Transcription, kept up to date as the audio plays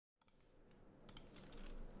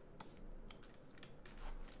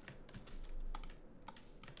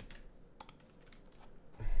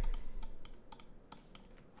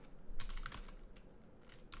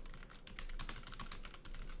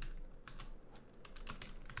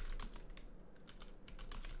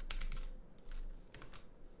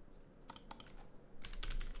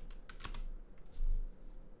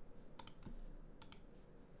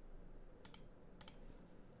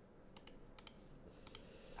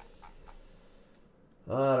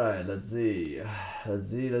Alright, let's see. Let's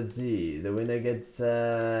see. The winner gets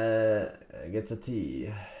a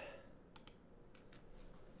tea.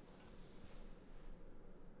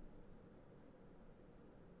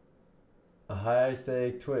 A high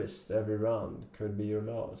stake twist every round could be your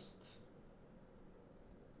last.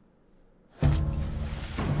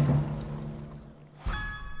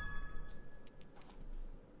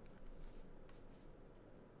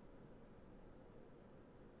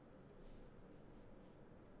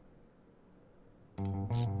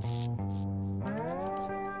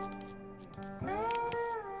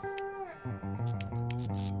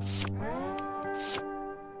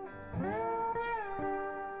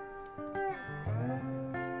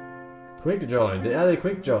 Quick join, they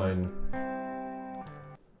quick join.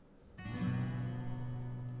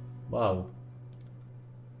 Wow.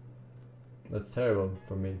 That's terrible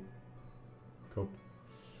for me. Cool.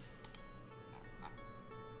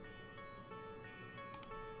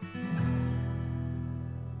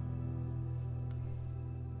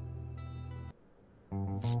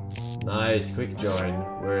 Nice quick join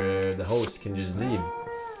where the host can just leave.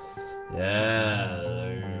 Yeah,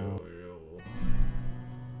 there you go.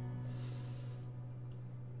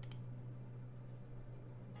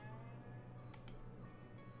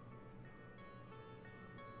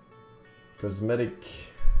 Cosmetic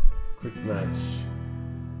quick match.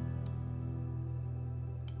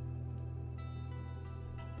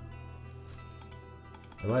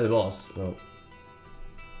 Am I the boss? No.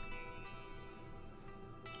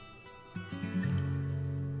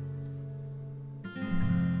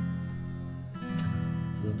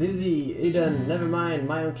 Dizzy, Eden, Nevermind,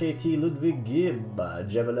 Mayon KT, Ludwig Gibb,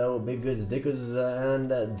 Javelo, Biggers, Dickers, and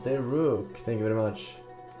The Rook. Thank you very much.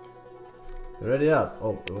 Ready up.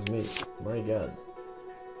 Oh, it was me. My god.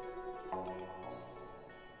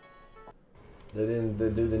 They didn't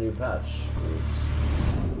do the new patch.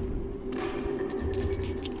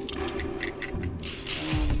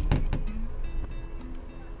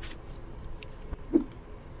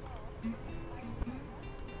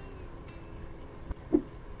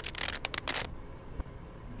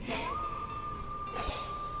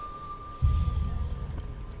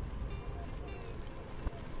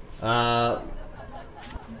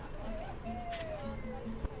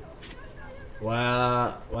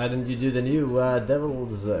 Why didn't you do the new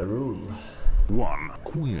Devil's Rule? 1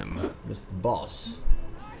 queen. Mr. Boss.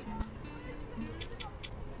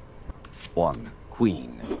 1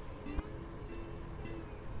 queen.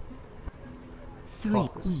 3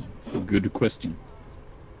 queens. Good question.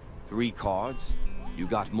 3 cards? You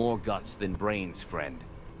got more guts than brains, friend.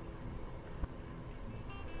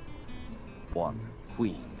 1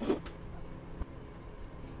 queen.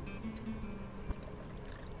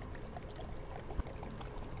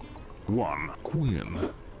 1 queen.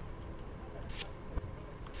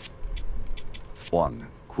 1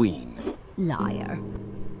 queen. Liar.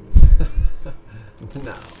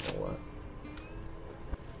 No.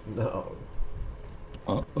 No.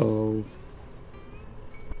 Uh-oh.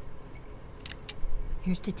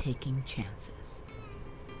 Here's to taking chances.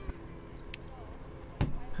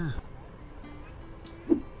 Huh.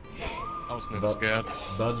 I was never scared.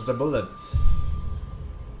 Dodge the bullet.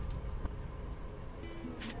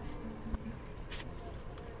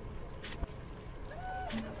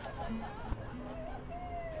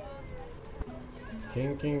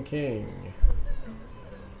 King.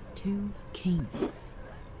 2 kings.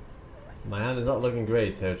 My hand is not looking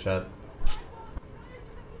great here, chat.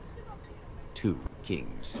 2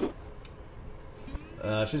 kings.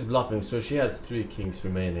 She's bluffing, so she has 3 kings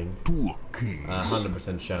remaining. 2 kings.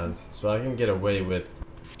 100% chance, so I can get away with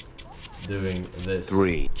doing this.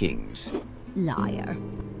 3 kings. Liar.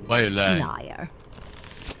 Why are you lying? Liar.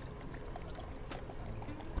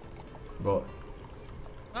 But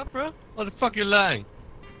What, bro? What the fuck you lying?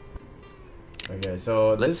 okay,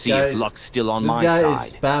 so Let's this see guy, if luck's still on this my guy side.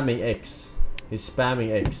 is spamming X. He's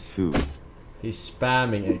spamming X. 2. He's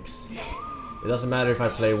spamming X. It doesn't matter if I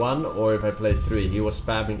play 1 or if I play 3. He was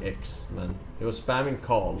spamming X, man. He was spamming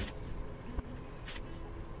call.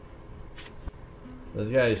 This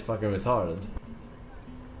guy is fucking retarded.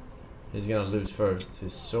 He's gonna lose first.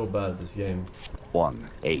 He's so bad at this game. 1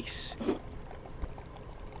 ace.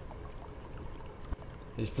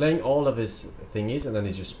 He's playing all of his thingies and then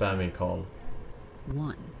he's just spamming call.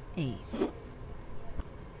 1 ace.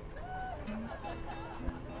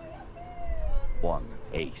 1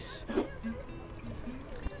 ace.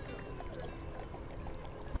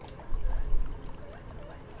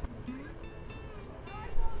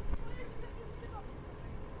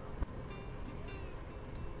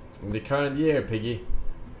 In the current year, Piggy.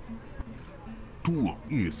 2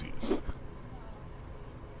 aces.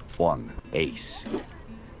 1 ace.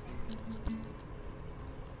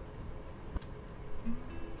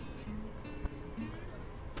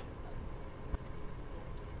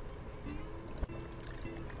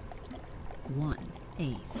 One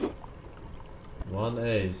ace. 1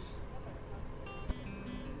 ace.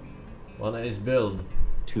 1 ace build.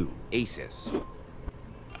 2 aces.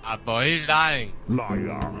 Ah, boy, he's lying.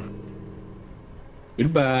 Liar.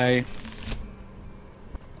 Goodbye.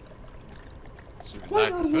 So you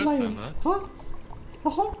lied the first time, huh?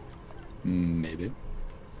 Huh? Maybe.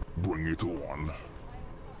 Bring it on.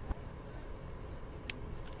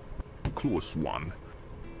 Close one.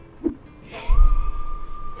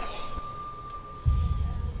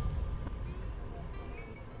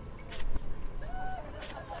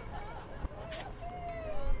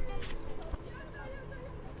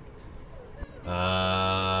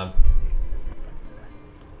 Uh,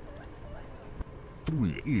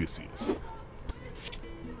 3 aces.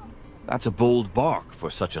 That's a bold bark for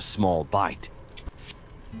such a small bite.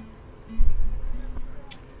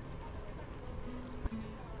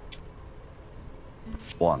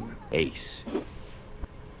 One ace.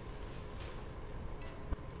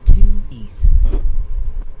 2 aces.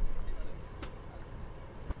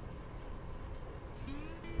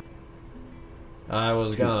 I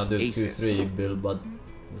was gonna do Aces. 2-3 build, but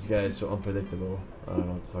this guy is so unpredictable. I don't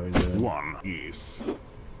know what the fuck he's doing. 1 ace.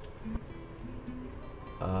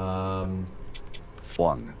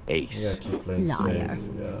 1 You ace. gotta keep playing Liar. safe.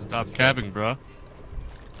 Yeah. Stop capping, bro.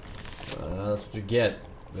 That's what you get,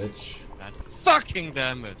 bitch. God fucking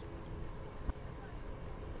damn it.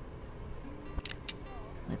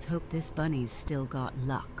 Let's hope this bunny's still got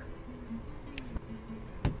luck.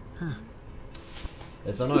 Huh.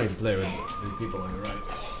 It's annoying to play with these people on your right.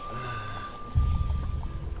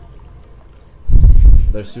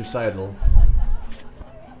 They're suicidal.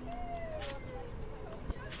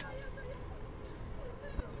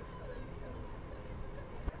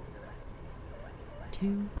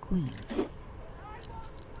 Two queens.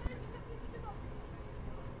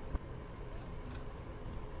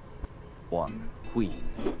 One queen.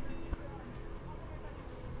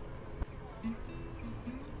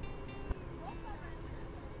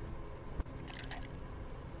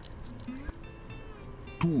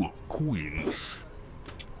 Two queens.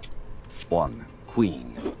 One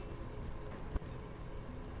queen.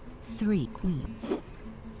 3 queens.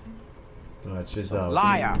 Alright, she's out.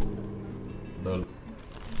 Liar! Lol.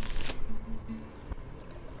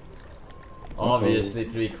 Obviously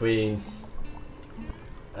 3 queens.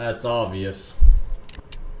 That's obvious.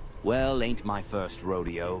 Well, ain't my first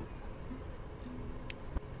rodeo.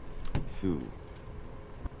 Phew.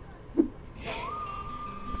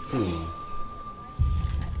 Fool.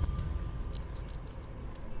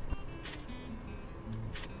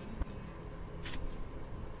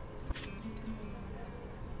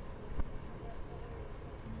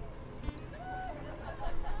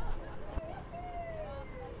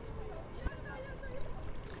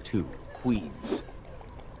 Two queens.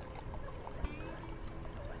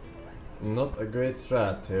 Not a great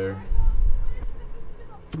strat here.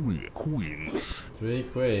 3 queens. 3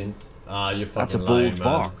 queens. Ah, you fucking That's a lying, bold man.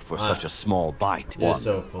 bark for such a small bite. You're One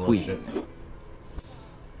so full queen. of shit.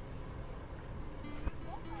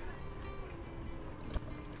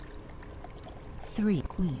 Three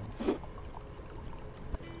queens.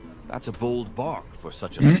 That's a bold bark for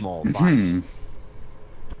such a small bite.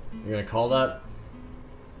 You're gonna call that?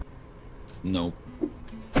 No.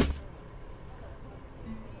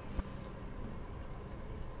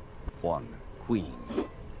 One queen.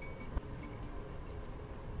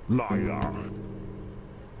 Liar.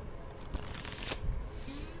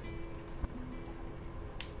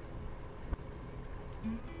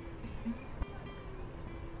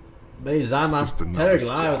 These I'm Just another TerrorGlion with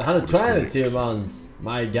scar for the 122 collection. months.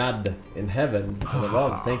 My god, in heaven and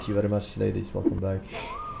above. Thank you very much, ladies. Welcome back.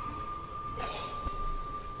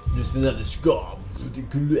 Just another scarf for the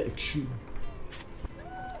collection.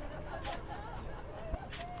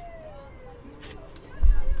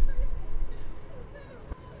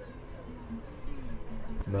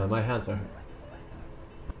 Man, my hands are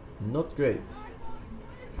not great.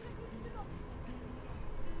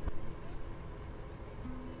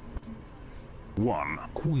 One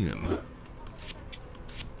queen.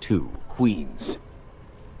 Two queens.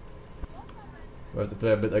 We have to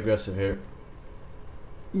play a bit aggressive here.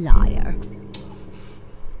 Liar.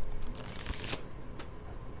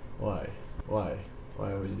 Why? Why?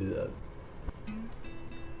 Why would you do that?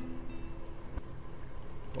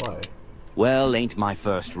 Why? Well, ain't my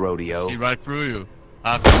first rodeo. See right through you.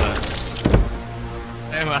 After that.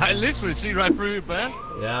 Damn, I literally see right through it, man.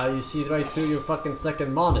 Yeah, you see right through your fucking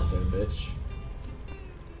second monitor, bitch.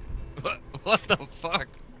 What the fuck?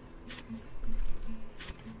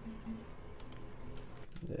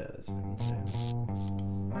 Yeah, that's fucking insane.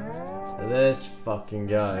 This fucking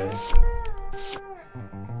guy.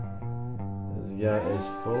 This guy is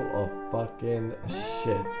full of fucking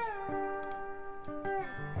shit.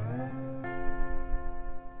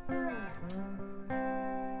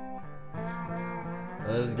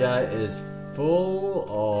 This guy is full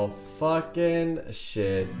of fucking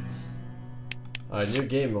shit. Alright, new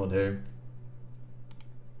game mode here.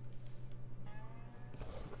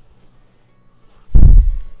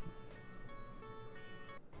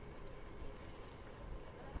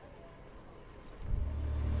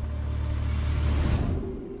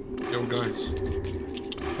 Yo guys,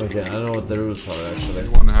 Okay, I don't know what the rules are actually.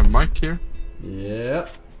 you wanna have mic here? Yep.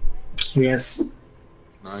 Yes.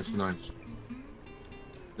 Nice, nice.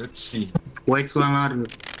 Let's see. Which one are you?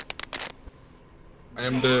 I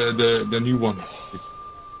am the new one.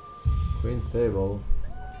 Queen's table.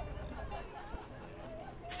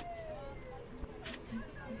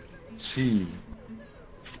 Let's see.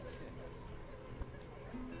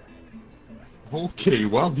 Okay,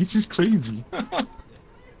 wow, this is crazy.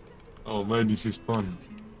 Oh man, this is fun.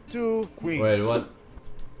 2 queens. Wait, what?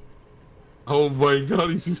 Oh my god,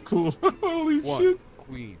 this is cool. Holy 1 shit.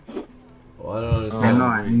 queen. Oh, I don't I understand. know,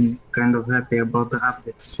 I'm kind of happy about the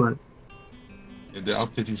update as well. Yeah, the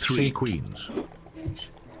update is 3 sick. queens.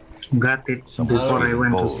 Got it before I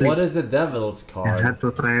went to sleep. What is the devil's I card? had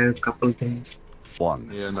to try a couple things. One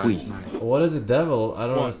Yeah, nice, queen. nice. What is the devil? I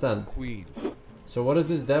don't 1 understand. queen. So what is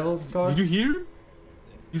this devil's card? Did you hear him?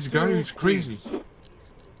 This guy 2 is crazy. queens.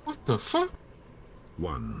 What the fuck?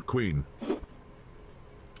 1 queen.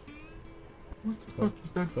 What the fuck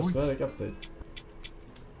is that voice? Cosmetic update.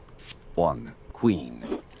 One queen.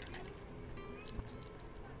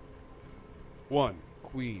 1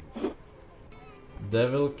 queen.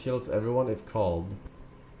 Devil kills everyone if called.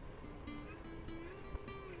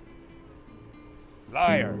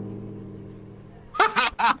 Liar.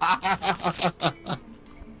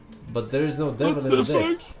 But there is no devil in the the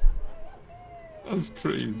deck. That's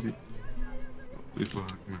crazy. Holy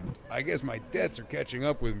fuck, man. I guess my debts are catching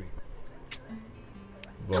up with me.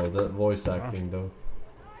 Well, that voice acting though.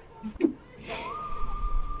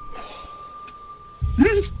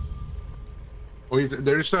 Oh,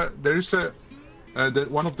 there is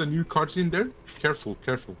one of the new cards in there. Careful,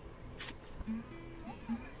 careful.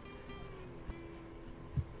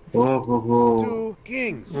 Oh ho ho. 2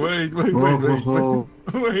 kings. Wait. Oh ho ho.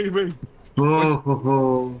 Wait. Oh ho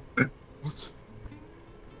ho. What?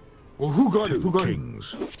 Oh, who got it? 2 Who got it?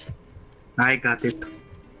 kings. I got it.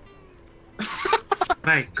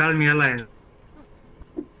 Right, call me a liar.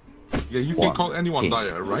 Yeah, you can One call anyone king.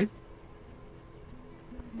 liar, right?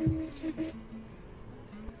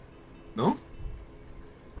 No?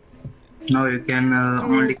 No, you can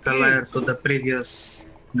only call liar kings. to the previous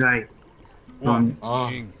guy. 1 Ah.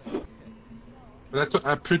 king. But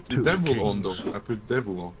I put the 2 devil on kings. though. I put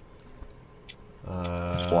devil on.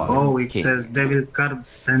 One Oh, it king. says devil card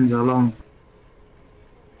stands alone.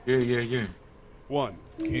 Yeah. 1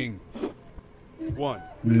 king. 1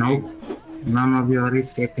 No, king. none of you are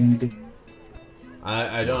escaping this.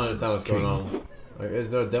 I don't understand what's going on. Like,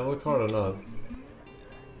 is there a devil card or not?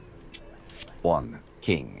 One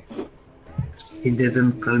king. He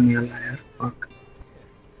didn't call me a liar. Fuck.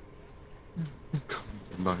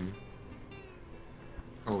 Liar.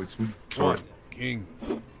 Oh, it's me. 1 king.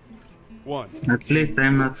 1 At least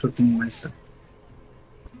I'm not shooting myself.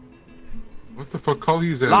 What the fuck call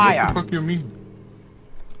you that? Liar. What the fuck you mean?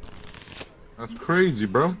 That's crazy,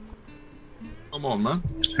 bro. Come on, man.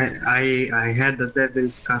 I had the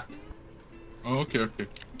devil's card. Oh, okay.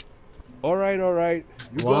 Alright.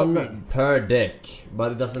 You got me. One per deck,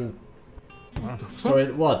 but it doesn't. So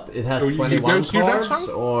it what? It has So you 21 guys hear that cards, sound?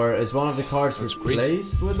 or is one of the cards That's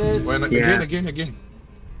replaced with it? When, Yeah. again.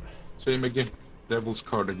 Same again. Devil's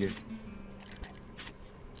card again.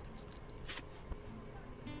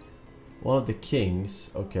 One of the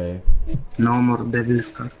kings. Okay. No more devil's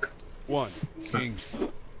card. 1 king.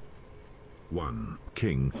 1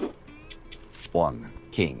 king. One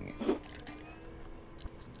king.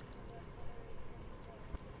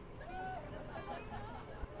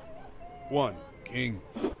 One king.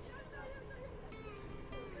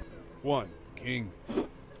 1 king.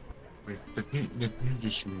 Wait, let me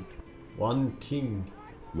just read. One king.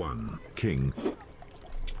 1 king.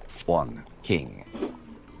 One king.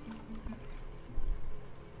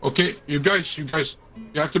 Okay, you guys, you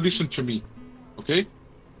have to listen to me. Okay?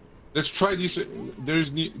 Let's try this.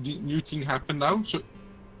 There's new thing happen now. So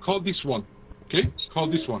call this one. Okay? Call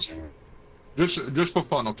this one. Just for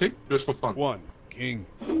fun, okay? Just for fun. 1 king.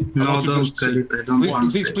 No, want to don't just call say- it. I don't Please,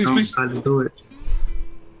 want please, it. please, Don't please. call it. Do it.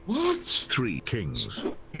 What? 3 kings.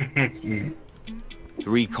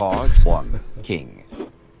 3 cards, 1 king.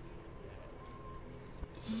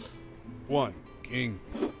 1 king.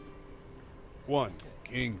 1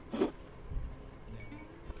 king.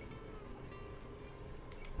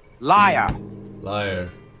 Liar! Liar.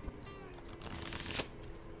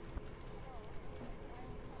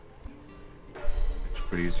 It's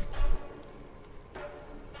crazy.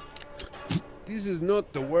 This is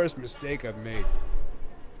not the worst mistake I've made.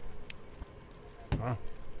 Huh?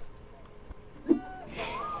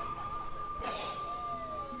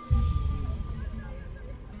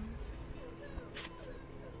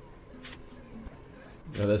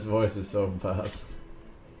 Yeah, this voice is so bad.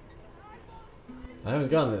 I haven't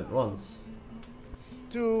gotten it once.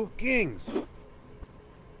 2 kings.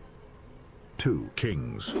 2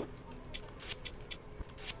 kings.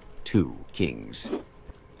 2 kings.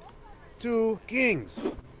 2 kings.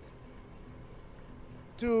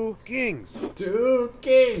 2 kings. 2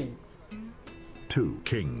 kings! 2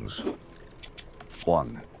 kings.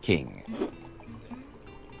 1 king.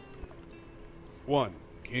 1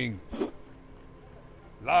 king.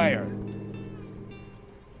 Liar.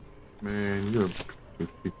 Man, you're...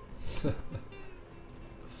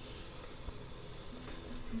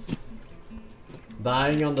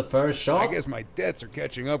 Dying on the first shot? I guess my debts are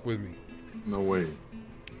catching up with me. No way.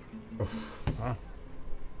 Huh?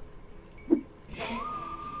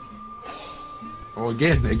 Oh,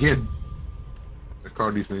 again. The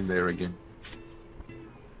card is in there again.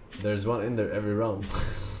 There's one in there every round.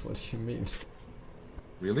 What do you mean?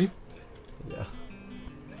 Really? Yeah.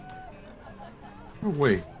 No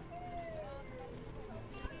way.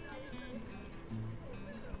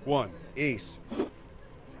 1 ace.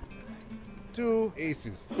 2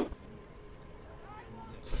 aces.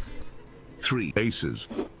 3 aces.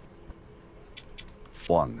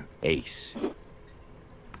 1 ace.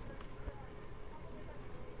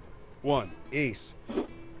 1 ace.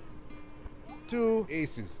 2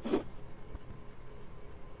 aces.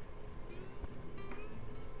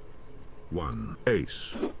 1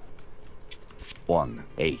 ace. 1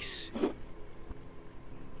 ace.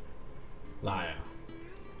 Liar.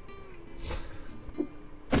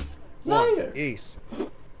 1 Liar. ace.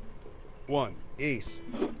 1 ace.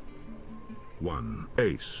 1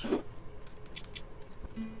 ace.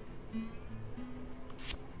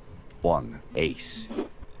 1 ace.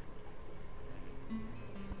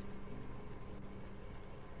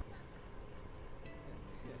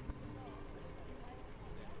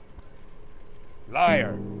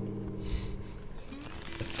 Liar.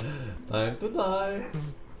 Time to die.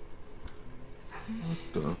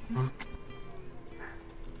 What the fuck?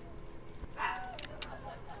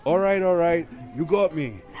 Alright. You got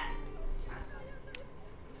me.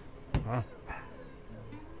 Huh?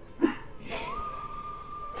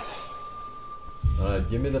 Alright,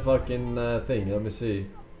 give me the fucking thing. Let me see.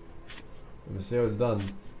 Let me see how it's done.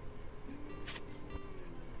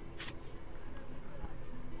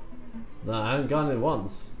 Nah, I haven't gotten it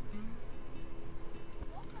once.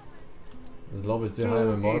 This lobby's too high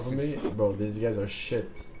and more for me. Bro, these guys are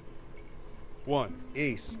shit. 1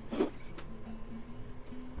 ace.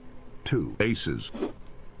 2 aces.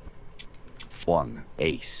 1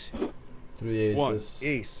 ace. 3 1 aces.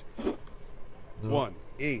 ace. No. 1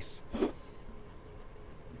 ace.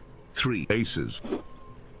 3 aces.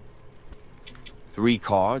 3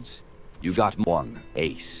 cards. You got 1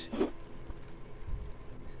 ace.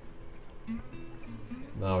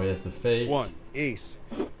 Now he has to fake. 1 ace.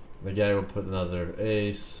 The guy will put another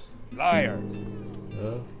ace. Liar.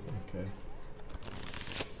 No? Okay.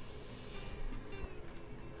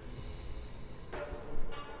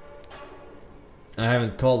 I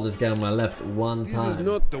haven't called this guy on my left one This time. is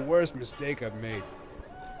not the worst mistake I've made.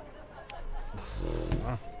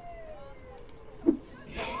 Huh?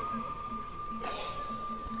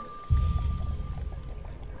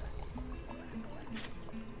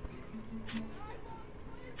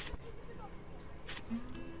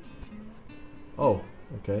 Oh,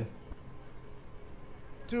 okay.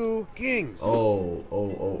 2 kings.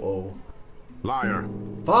 Oh. Liar.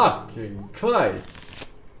 Fucking Christ!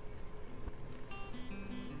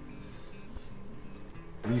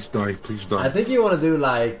 Please die, please die. I think you want to do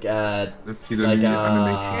like Let's see the like new a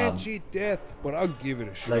animation. Can't cheat death, but I'll give it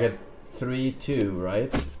a shot. like a 3-2,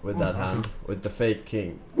 right? With that hand, with the fake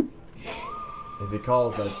king. If he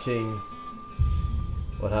calls that king,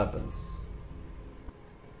 what happens?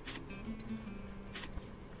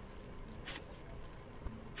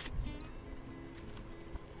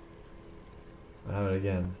 I have it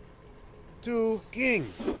again. 2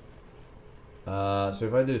 kings. So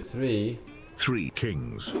if I do 3... 3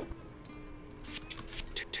 kings.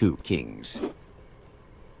 2 kings.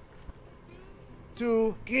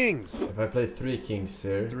 2 kings. If I play 3 kings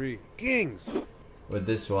here... 3 kings. With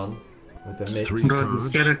this one. With the mix. 3 Bro, this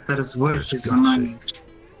cards. character's voice is Gutsy. annoying.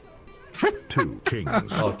 2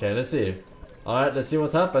 kings. Okay, let's see. Alright, let's see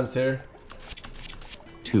what happens here.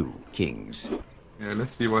 2 kings. Yeah,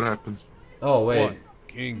 let's see what happens. Oh, wait. 1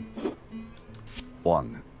 king.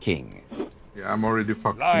 1 king. Yeah, I'm already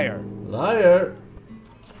fucked. Liar. Liar!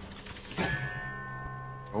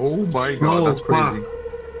 Oh my god, Oh, that's fuck. crazy.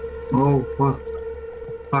 Oh, fuck.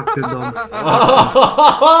 Fuck you, dog.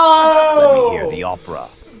 Let me hear the opera.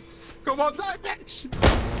 Come on, die, bitch!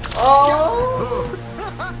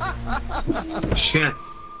 Shit.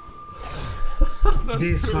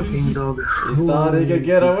 This fucking dog. He thought he could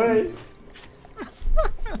get away.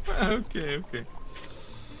 Okay.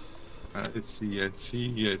 I see.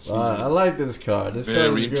 I like this card. This card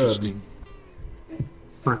Very is good. interesting.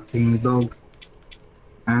 Fucking dog.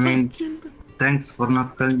 I mean, thanks for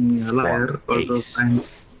not calling me a liar all those Ace.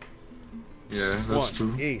 times. Yeah, that's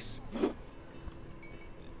 1 true. ace.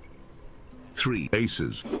 3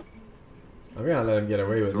 aces. I'm gonna let him get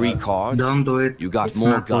away with 3 that. cards. Don't do it. You got It's more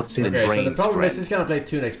not guts worth than it. Okay, so the brains, problem is friend. he's gonna play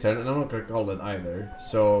 2 next turn, and I'm not gonna call it either.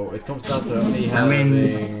 So it comes down to me I having...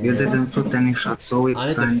 mean, you didn't shoot any shots, so it's I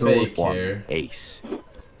need to kind fake of... 1 here, ace.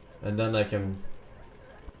 and then I can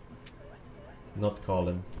not call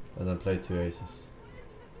him, and then play 2 aces.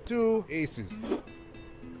 2 aces.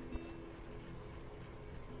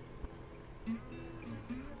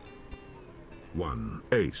 One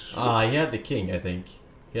ace. Ah, he had the king, I think.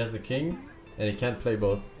 He has the king, and he can't play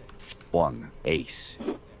both. 1 ace.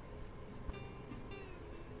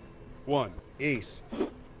 1 ace.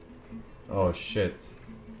 Oh shit.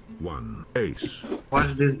 One ace.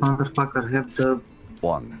 Watch this motherfucker have the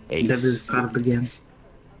 1 devil's ace. card again.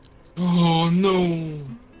 Oh no!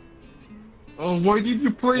 Oh, why did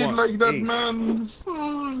you play it 1 like that, ace. man?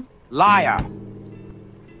 Fuck. Liar!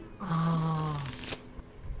 Ah.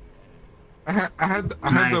 I had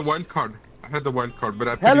the Nice. wild card. I had the wild card, but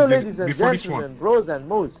I Hello, played it ladies and before this gentlemen, one. bros and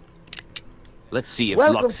moos. Let's see if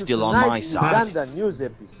Welcome luck's to still on my tonight's side. Uganda news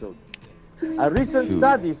episode. A recent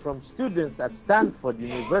study from students at Stanford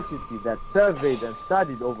University that surveyed and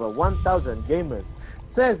studied over 1,000 gamers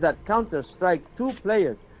says that Counter-Strike 2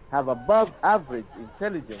 players have above average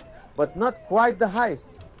intelligence, but not quite the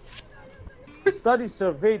highest. The study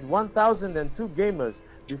surveyed 1,002 gamers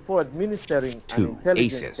before administering an 2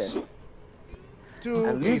 intelligence aces. test. 2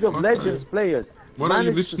 And League aces. of Legends players What are you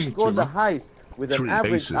managed to listening score to, the man? highest with an 3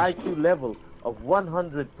 average aces. IQ level of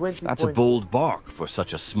 120 That's a points. bold bark for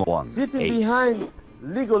such a small one. Sitting Ace. behind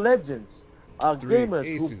League of Legends are 3 gamers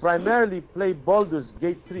who aces. primarily play Baldur's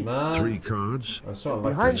Gate 3. Man. 3 cards. I saw like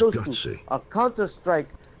Behind That's those gutsy. two are Counter-Strike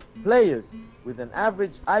players with an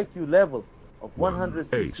average IQ level of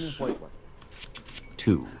 116.1.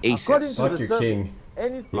 2 According aces. to Fuck the you, survey, king.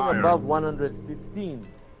 anything Liar. above 115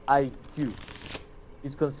 IQ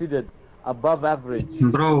is considered above average.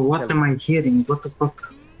 Bro, what am I hearing? What the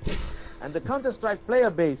fuck? And the Counter-Strike player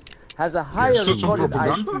base has a higher So some recorded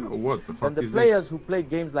propaganda? IQ Or what the than fuck the is players who play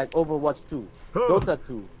games like Overwatch 2, Dota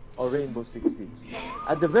 2, or Rainbow Six Siege.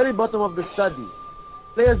 At the very bottom of the study,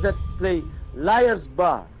 players that play Liar's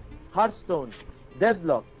Bar, Hearthstone,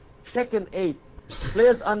 Deadlock, Tekken 8,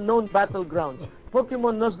 Players Unknown Battlegrounds,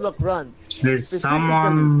 Pokemon Nuzlocke Runs, Is specifically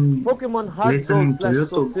someone Pokemon Heart listening Gold to /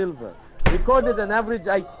 Soul YouTube? Silver, recorded an average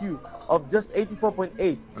IQ of just 84.8,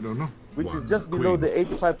 this? I don't know. which is One just below queen. the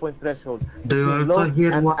 85 point threshold. Do you between also low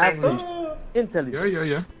hear and what I average heard? intelligence.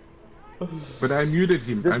 Yeah. But I muted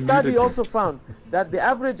him. The I study muted him. also found that the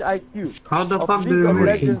average IQ How the of fuck do League you of read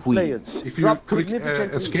Legends Queens. players If you dropped click,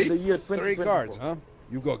 significantly escape? in the year 3 2024. cards, huh?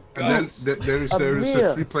 You got And then guns. there is mere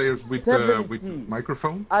 3 players with 70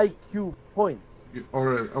 microphone IQ points.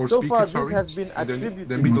 or So speaker. far, this sorry. has been And then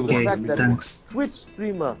attributed middle to the one. fact that thanks. Twitch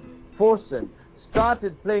streamer Forsen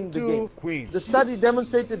started playing the 2 game. queens. The study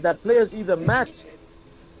demonstrated that players either match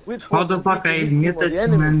with How the Forsen fuck I beating his team or muted the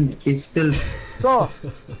him enemy and team. he's still So,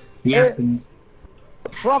 yapping?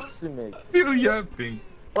 approximate Still yapping.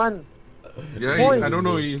 1, Yeah, Point. I don't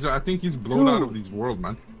know. I think he's blown 2, out of this world,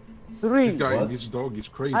 man. 3 This guy, What? this dog is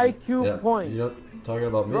crazy. IQ Yeah, points you're not talking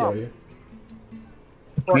about me, Drop. are you?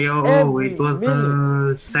 for Yo, every it was minute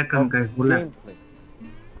the second of guy who left. gameplay.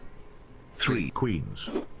 3 queens.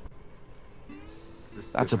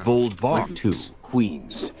 That's a bold bark, 2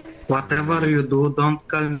 queens. Whatever you do, don't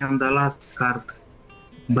call me on the last card.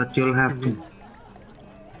 But you'll have to.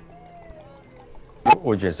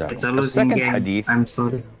 It's a losing game. I'm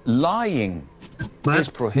sorry. lying But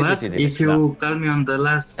if you call me on the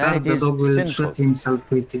last card, the dog will shoot himself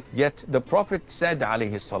with it. Yet the Prophet said,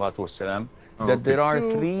 alayhi salatu wasalam, that there are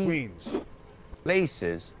three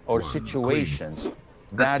places or situations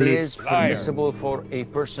that is permissible for a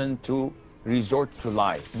person to resort to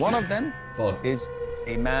lie. One of them is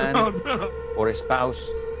a man or a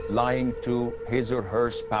spouse lying to his or her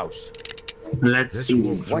spouse. Let's see.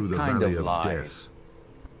 What kind of lies?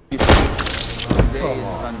 Today is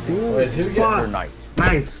Sunday overnight.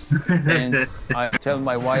 Nice. And I tell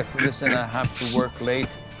my wife, listen, I have to work late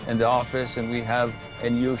in the office and we have a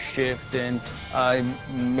new shift and I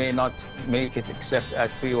may not make it except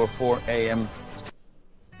at 3 or 4 a.m.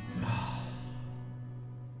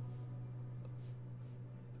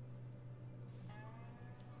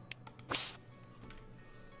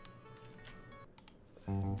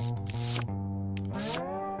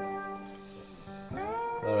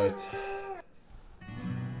 Alright.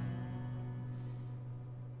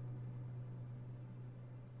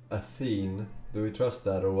 Athene. Do we trust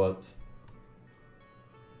that or what?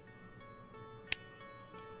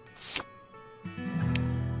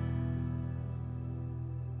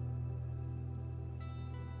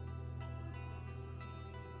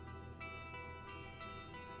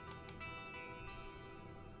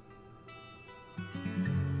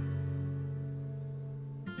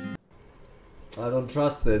 I don't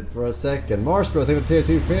trust it for a second. Marsbro, thank you for tier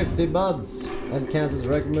 2, 50 buds. And Kansas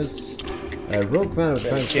Regimus. Rokeman with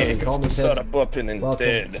Frank 7 commented.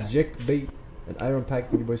 Welcome, Jick B. And Iron Pack,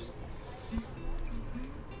 thank you boys.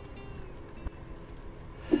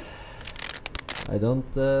 I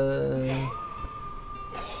don't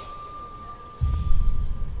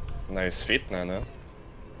Nice fit, Nana.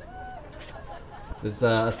 This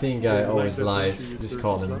Athene guy always lies. Just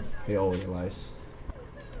call him. He always lies.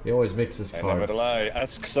 He always mixes cards. I never lie.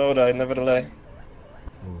 Ask Soda, I never lie.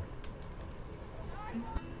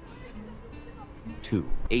 2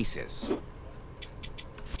 aces.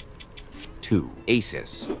 2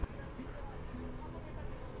 aces.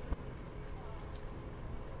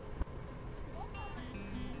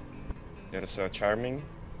 You're so charming,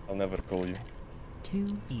 I'll never call you.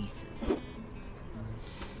 2 aces.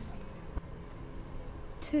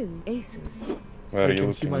 2 aces. Where are you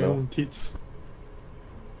can see looking my though? own tits.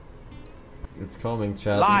 It's coming,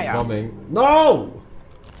 chat. Liar. It's coming. No!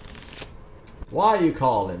 Why are you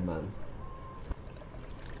calling, man?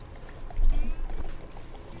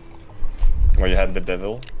 Well, you had the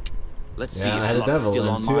devil. Let's see Yeah, I had a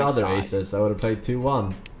devil and 2 other aces. I would have played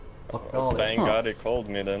 2-1. Fuck all Thank God he called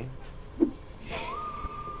me then.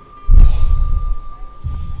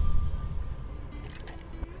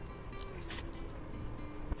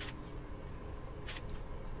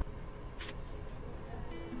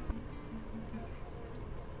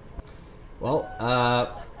 Well,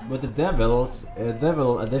 with the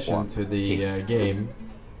devil addition to the game,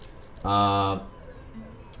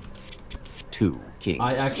 2 kings.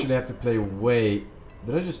 I actually have to play way.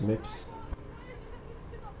 Did I just mix?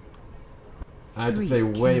 I have to play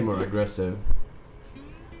way more aggressive.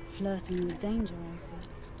 Flirting with danger, I see.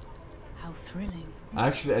 How thrilling.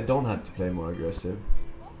 Actually, I don't have to play more aggressive.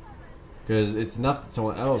 Because it's enough that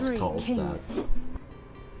someone else calls that.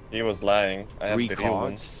 He was lying. I have 3 the real cards.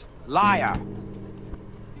 ones. Liar.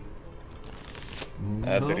 I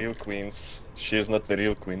had the real queens. She is not the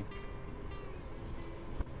real queen.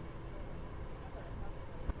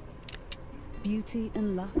 Beauty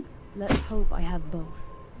and luck. Let's hope I have both.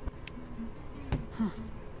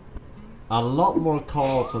 A lot more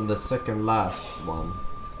calls on the second last one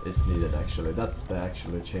is needed actually. That's the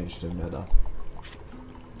actually change to meta.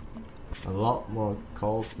 A lot more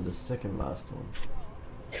calls to the second last one.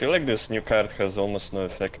 I feel like this new card has almost no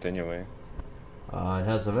effect anyway. It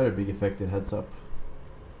has a very big effect in heads up.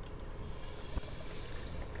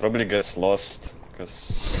 Probably gets lost,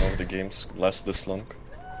 because none of the games last this long.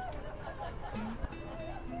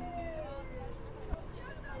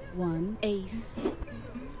 1 ace.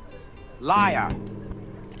 Liar.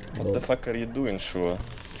 What the fuck are you doing, Shua?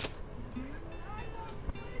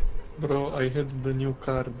 Bro, I had the new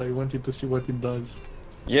card. I wanted to see what it does.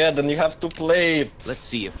 Yeah, then you have to play it. Let's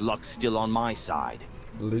see if luck's still on my side.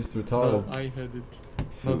 At least No, retarded. I had it.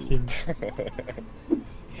 Not him.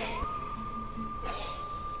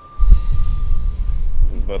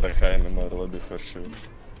 This is not a high MMR lobby for sure.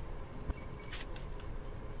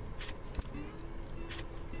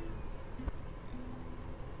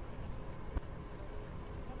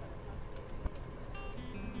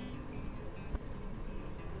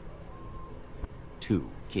 Two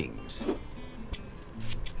kings.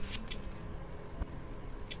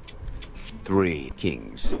 3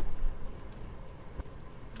 kings.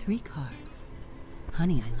 3 cards.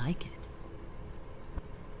 Honey, I like it.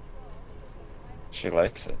 She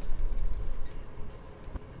likes it.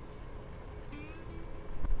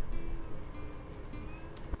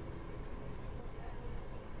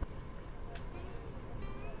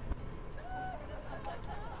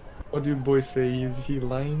 What do you boys say? Is he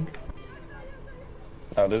lying?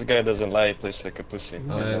 No, this guy doesn't lie, he plays like a pussy.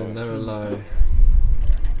 I never lie.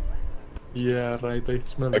 Yeah, right, I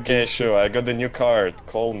smell it. Okay, sure, I got the new card.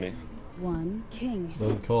 Call me. 1 king.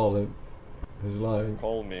 Don't call him. He's lying.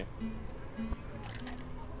 Call me.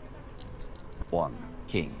 1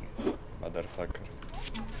 king. Motherfucker.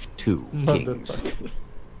 2 kings.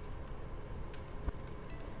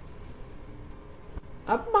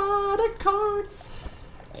 I'm out of cards.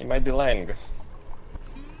 He might be lying.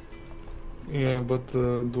 Yeah, but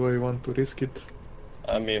do I want to risk it?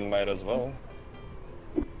 I mean, might as well.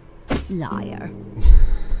 Liar.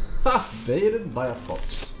 Ha! Baited by a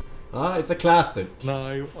fox. Ah, it's a classic.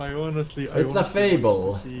 No, I honestly... It's a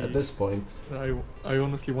fable at this point. I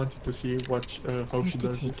honestly wanted to see how she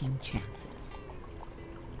does this. Chances.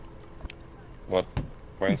 What?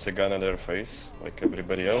 Points a gun at their face, like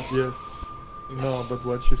everybody else? Yes. No, but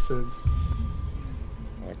what she says.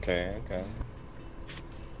 Okay, okay.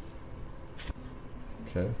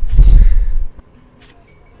 Okay.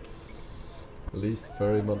 Least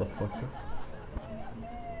furry motherfucker.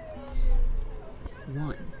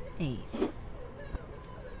 1 ace.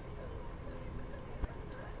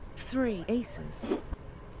 3 aces.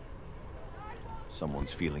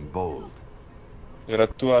 Someone's feeling bold. You're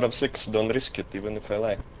at 2 out of 6, don't risk it, even if I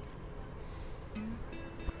lie.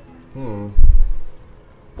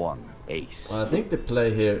 1 ace. I think the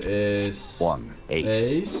play here is 1 ace.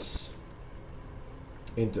 Ace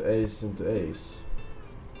into ace into ace.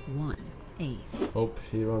 1 ace. Hope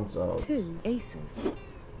he runs out. 2 aces.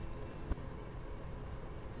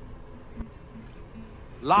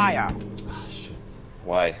 Liar! Ah, shit.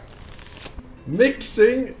 Why?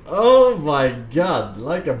 Mixing? Oh my god,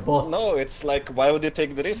 like a bot. No, it's like, why would you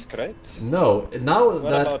take the risk, right? No, now It's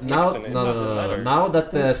not that about now mixing, it doesn't no. matter. Now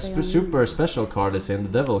that the super special card is in, the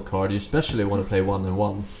devil card, you especially want to play 1 and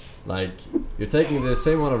 1. Like, you're taking the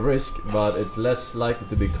same amount of risk, but it's less likely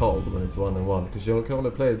to be called when it's 1 and 1, because you can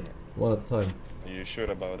only play it 1 at a time. Are you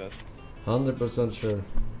sure about it? 100% sure.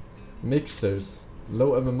 Mixers,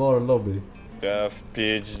 low MMR lobby. Do you have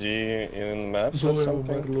PhD in maths or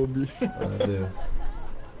something? Lobby. I do.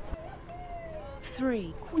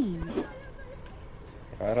 3 queens.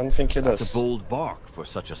 I don't think he does. That's a bold bark for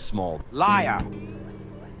such a small liar.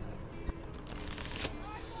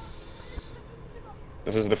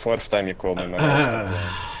 This is the 4th time you called me my master.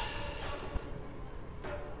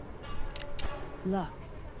 Luck.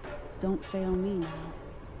 Don't fail me now.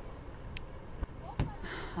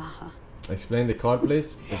 Haha. Explain the card,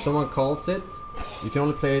 please. If someone calls it, you can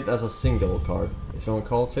only play it as a single card. If someone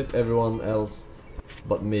calls it, everyone else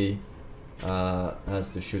but me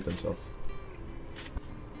has to shoot themselves.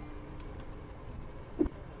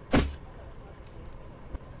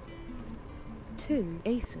 Two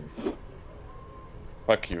aces.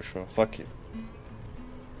 Fuck you, sure. Fuck you.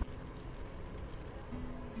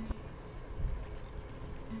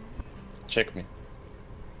 Check me.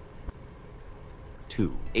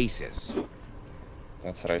 2 aces.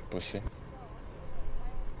 That's right, pussy.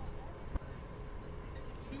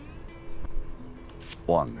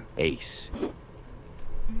 One ace.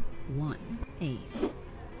 1 ace.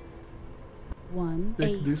 1 Check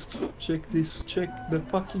ace. this, check this, check the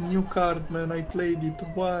fucking new card, man. I played it.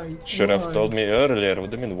 Why? Should have told me earlier. What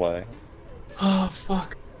do you mean, why? Ah,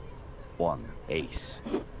 fuck. 1 ace.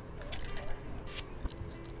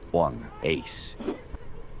 1 ace.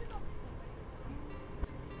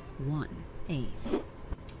 1 ace.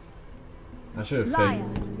 I should have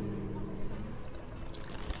failed.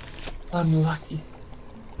 Unlucky.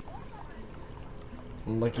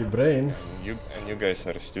 Unlucky brain. And you guys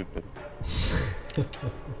are stupid.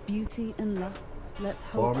 Beauty and luck. Let's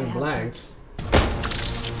hope I Farming have blanks.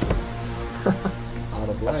 Out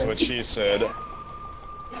of blanks. That's what she said.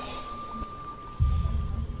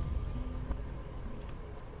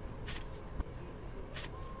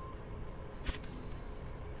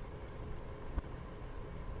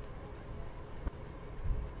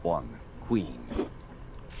 One queen.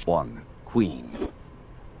 1 queen.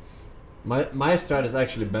 My strat is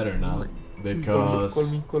actually better now because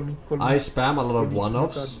Call me. I spam a lot of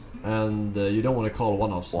one-offs and you don't want to call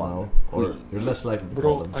one-offs now, or you're less likely to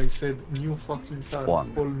call Bro, them. I said new fucking card. Call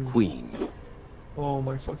 1 me. queen. Oh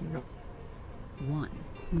my fucking god. 1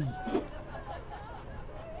 queen.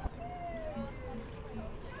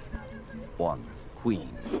 1 queen.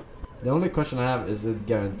 The only question I have is it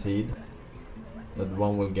guaranteed? But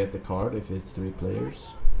one will get the card if it's 3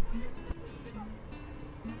 players.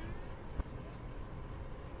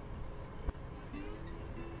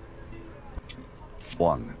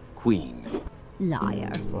 One queen.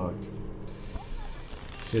 Liar. Fuck.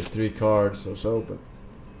 Shit, 3 cards, so it's open.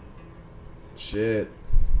 Shit.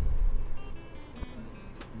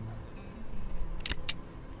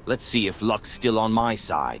 Let's see if luck's still on my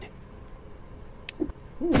side.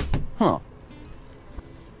 Huh.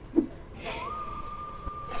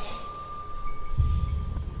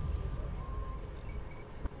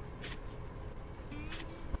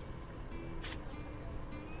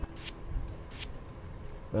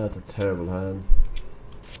 That's a terrible hand.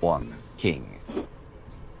 One king.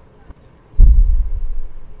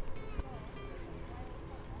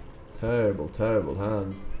 Terrible, terrible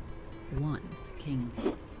hand. One king.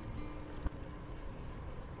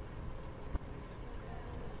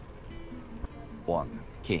 One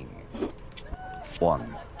king.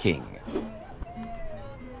 One king.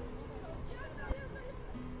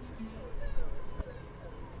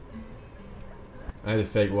 I had to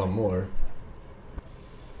fake one more.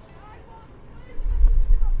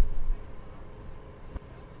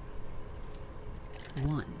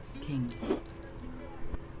 One king.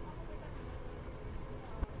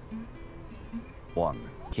 One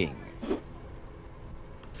king.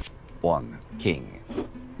 One king.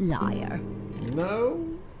 Liar. No.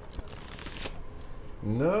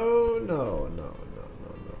 No, no, no, no,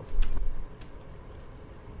 no, no.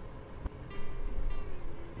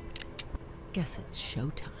 Guess it's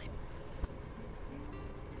showtime.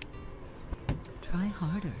 Try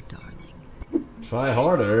harder, darling. Try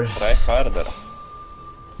harder. Try harder.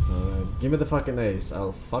 Give me the fucking ace.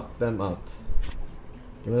 I'll fuck them up.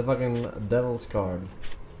 Give me the fucking devil's card.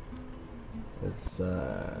 It's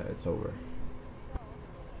over.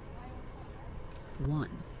 One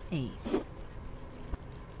ace.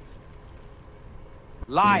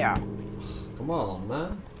 Liar. Come on,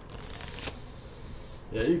 man.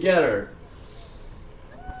 Yeah, you get her.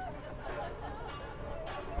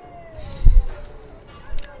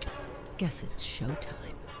 Guess it's showtime.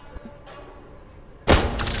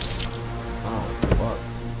 Oh, fuck.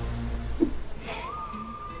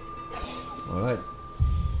 Alright.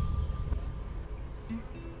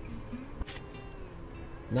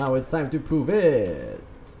 Now it's time to prove it.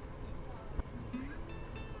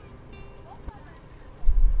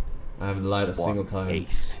 I haven't lied a single time.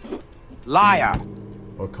 Ace. Liar.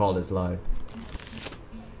 Or call this lie.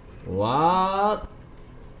 What?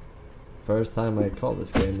 First time I called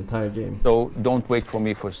this game, the entire game. So don't wait for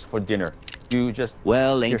me for dinner. You just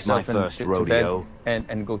well, ain't yourself my first to rodeo. bed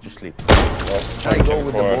and go to sleep. Well, I go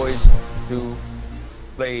with the boys to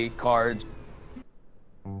play cards.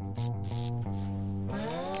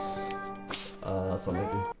 That's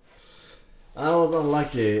unlucky. I was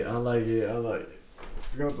unlucky.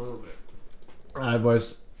 Alright,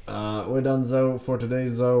 boys. We're done so for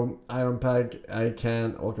today's Iron Pack. I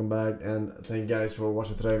can welcome back and thank you guys for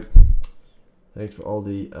watching today. Thanks for all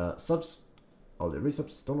the subs, all the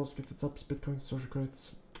resubs, downloads, gifted subs, bitcoins, social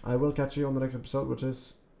credits. I will catch you on the next episode, which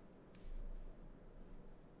is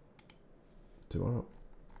tomorrow.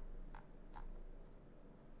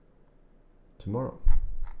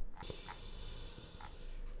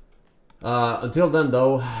 Until then,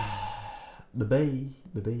 though, bye bye.